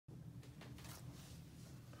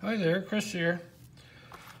Hi there, Chris here.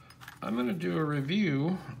 I'm going to do a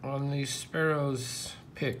review on these Sparrows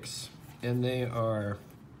picks, and they are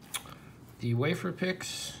the wafer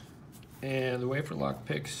picks and the wafer lock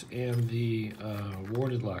picks and the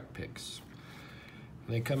warded lock picks.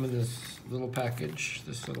 They come in this little package,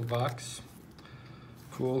 this little box.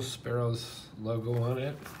 Cool Sparrows logo on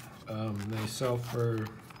it. They sell for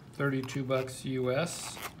 $32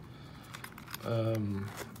 US.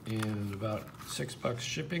 And about $6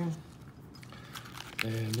 shipping.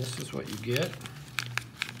 And this is what you get.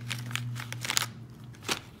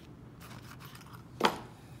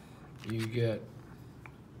 You get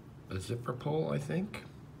a zipper pull, I think.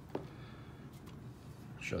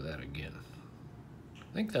 Show that again.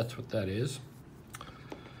 I think that's what that is.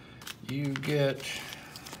 You get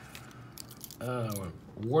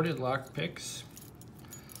warded lock picks.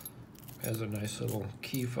 Has a nice little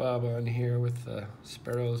key fob on here with the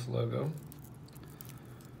Sparrows logo.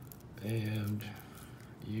 And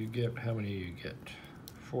you get, how many you get?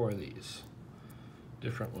 4 of these,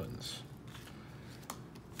 different ones.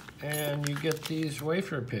 And you get these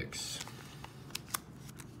wafer picks.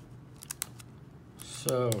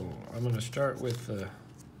 So I'm going to start with the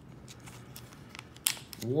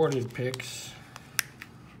warded picks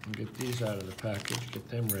and get these out of the package, get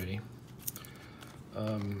them ready.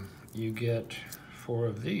 You get 4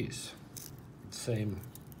 of these. Same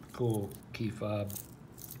cool key fob.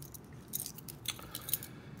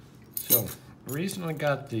 So, the reason I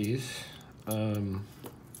got these,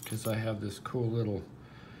 because I have this cool little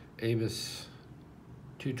Avis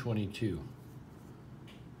 222.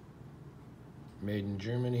 Made in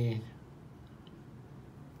Germany.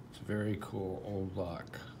 It's a very cool old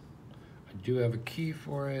lock. I do have a key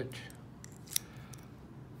for it.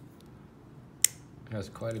 Has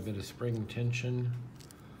quite a bit of spring tension,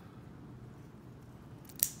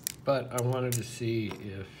 but I wanted to see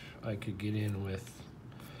if I could get in with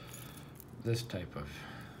this type of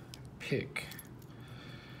pick.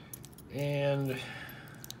 And if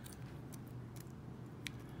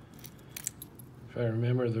I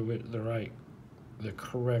remember the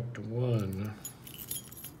correct one,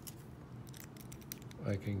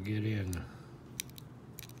 I can get in.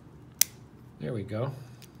 There we go.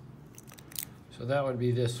 So that would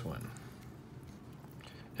be this one.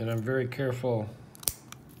 And I'm very careful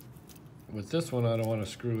with this one. I don't want to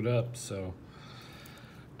screw it up, so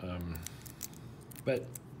but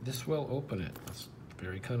this will open it. It's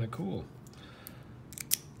very kind of cool.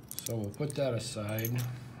 So we'll put that aside.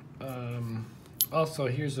 Also,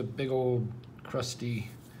 here's a big old crusty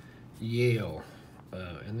Yale,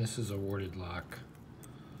 and this is a warded lock.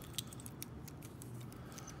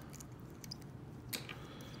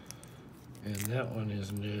 And that one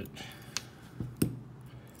isn't it.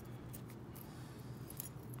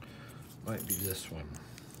 Might be this one.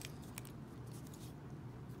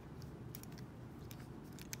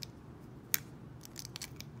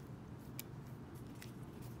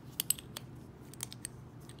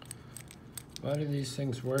 Why do these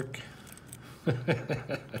things work?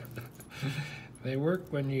 They work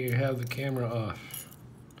when you have the camera off.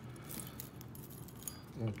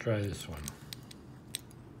 We'll try this one.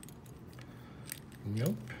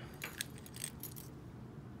 Nope.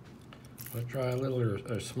 I'll try a little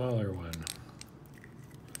or smaller one.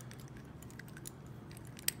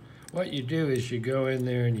 What you do is you go in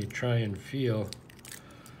there and you try and feel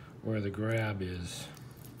where the grab is.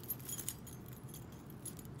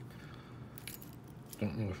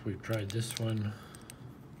 Don't know if we've tried this one.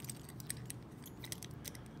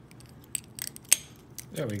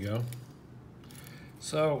 There we go.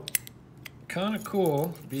 So, kind of cool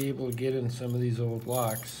to be able to get in some of these old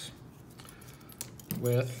locks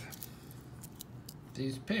with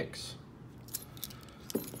these picks.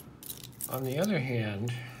 On the other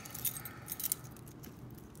hand,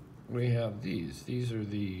 we have these. These are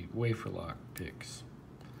the wafer lock picks.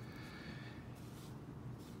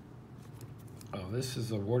 Oh, this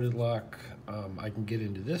is a warded lock. I can get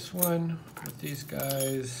into this one with these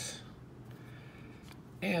guys.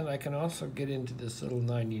 And I can also get into this little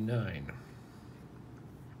 99.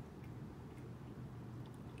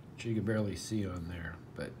 Which you can barely see on there,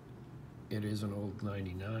 but it is an old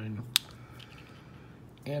 99.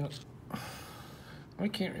 And I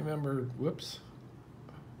can't remember, whoops.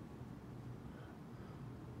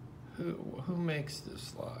 Who makes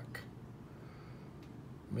this lock?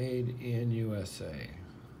 Made in USA.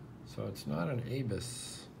 So it's not an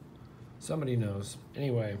Avis. Somebody knows.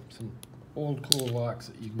 Anyway, some old cool locks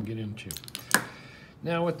that you can get into.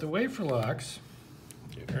 Now with the wafer locks,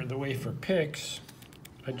 or the wafer picks,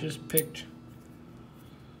 I just picked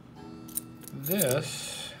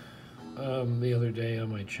this the other day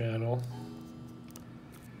on my channel,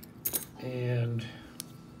 and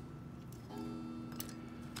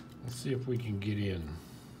let's see if we can get in.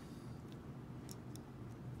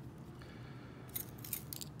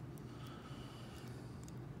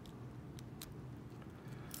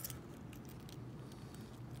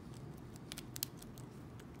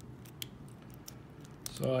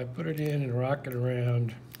 So I put it in and rock it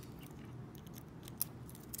around.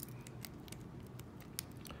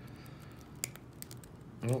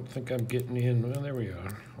 I don't think I'm getting in. Well, there we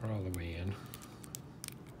are. We're all the way in.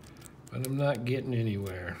 But I'm not getting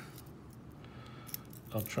anywhere.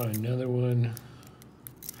 I'll try another one.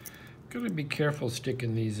 Gotta be careful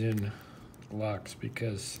sticking these in locks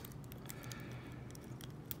because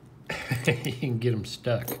you can get them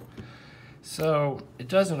stuck. So it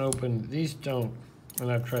doesn't open. These don't,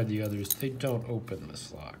 and I've tried the others, they don't open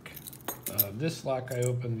this lock. This lock I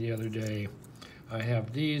opened the other day. I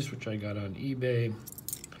have these, which I got on eBay,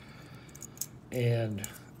 and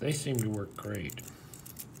they seem to work great.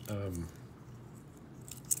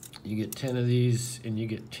 You get 10 of these, and you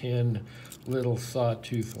get 10 little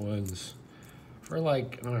sawtooth ones for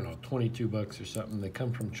like, I don't know, 22 bucks or something. They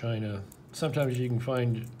come from China. Sometimes you can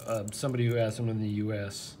find somebody who has them in the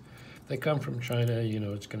US. If they come from China, you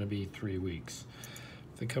know, it's gonna be 3 weeks.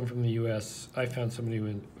 If they come from the US, I found somebody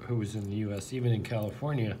who was in the US, even in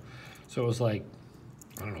California, so it was like,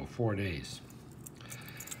 I don't know, 4 days.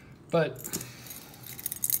 But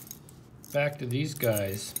back to these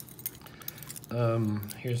guys.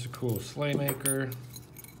 Here's a cool sleigh maker.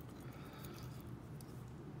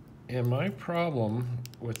 And my problem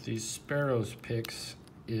with these Sparrows picks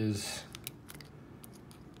is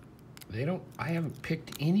I haven't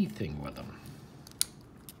picked anything with them.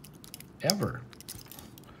 Ever.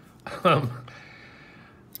 I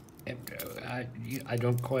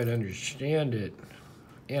don't quite understand it.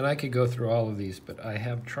 And I could go through all of these, but I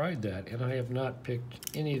have tried that, and I have not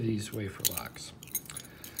picked any of these wafer locks.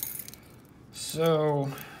 So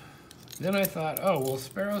then I thought, oh, well,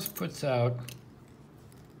 Sparrows puts out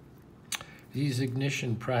these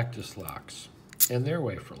ignition practice locks, and they're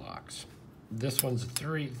wafer locks. This one's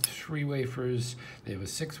three wafers. They have a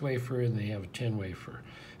 6 wafer, and they have a 10 wafer.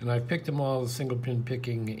 And I've picked them all single pin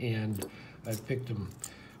picking, and I've picked them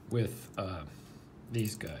with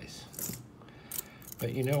these guys.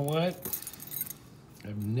 But you know what?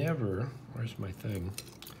 I've never, where's my thing?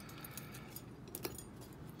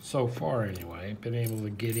 So far anyway, been able to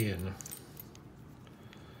get in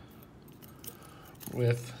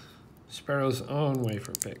with Sparrow's own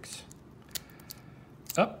wafer picks.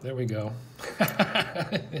 Oh, there we go.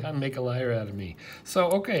 I make a liar out of me. So,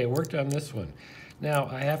 okay, it worked on this one. Now,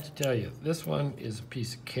 I have to tell you, this one is a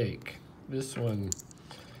piece of cake. This one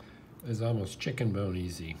is almost chicken bone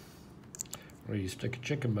easy, where you stick a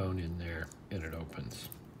chicken bone in there and it opens.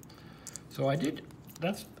 So I did,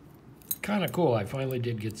 that's kind of cool. I finally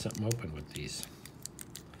did get something open with these.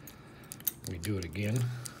 Let me do it again.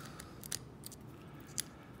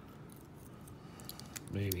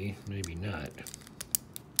 Maybe, maybe not.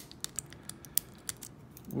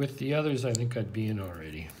 With the others, I think I'd be in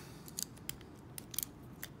already.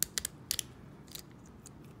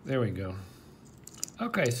 There we go.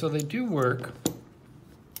 Okay, so they do work.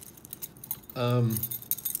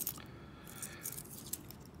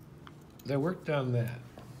 They worked on that.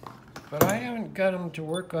 But I haven't got them to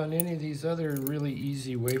work on any of these other really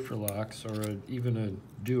easy wafer locks, or even a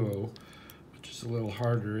duo, which is a little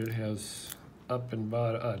harder. It has up and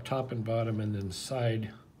bottom, top and bottom, and then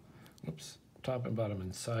side. Whoops, top and bottom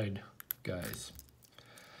and side guys.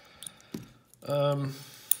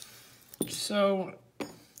 So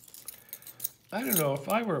I don't know, if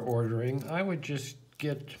I were ordering, I would just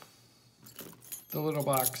get the little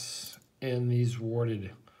box and these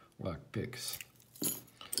warded lock picks.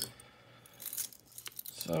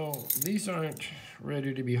 So these aren't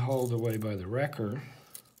ready to be hauled away by the wrecker,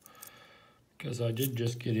 because I did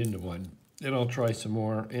just get into one. And I'll try some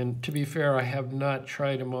more. And to be fair, I have not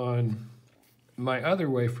tried them on my other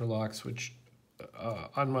wafer locks, which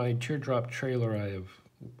on my teardrop trailer, I have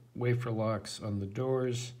wafer locks on the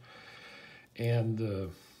doors and the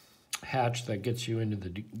hatch that gets you into the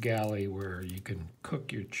galley where you can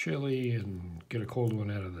cook your chili and get a cold one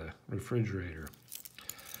out of the refrigerator.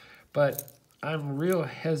 But I'm real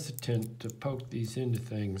hesitant to poke these into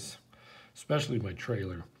things, especially my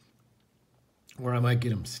trailer, where I might get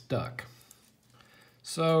them stuck.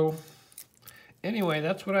 So anyway,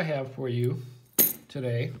 that's what I have for you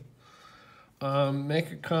today.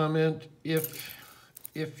 Make a comment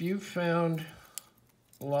if you found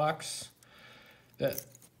locks that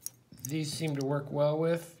these seem to work well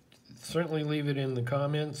with. Certainly leave it in the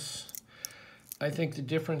comments. I think the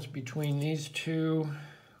difference between these two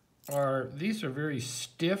are, these are very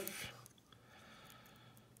stiff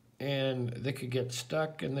and they could get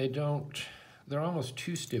stuck, and they're almost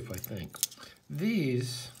too stiff, I think.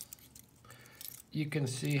 These, you can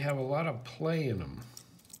see, have a lot of play in them.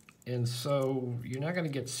 And so you're not going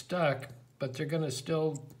to get stuck, but they're going to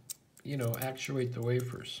still, you know, actuate the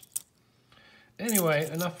wafers. Anyway,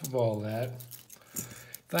 enough of all that.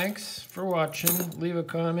 Thanks for watching. Leave a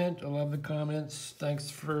comment. I love the comments. Thanks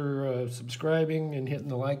for subscribing and hitting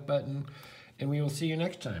the like button. And we will see you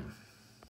next time.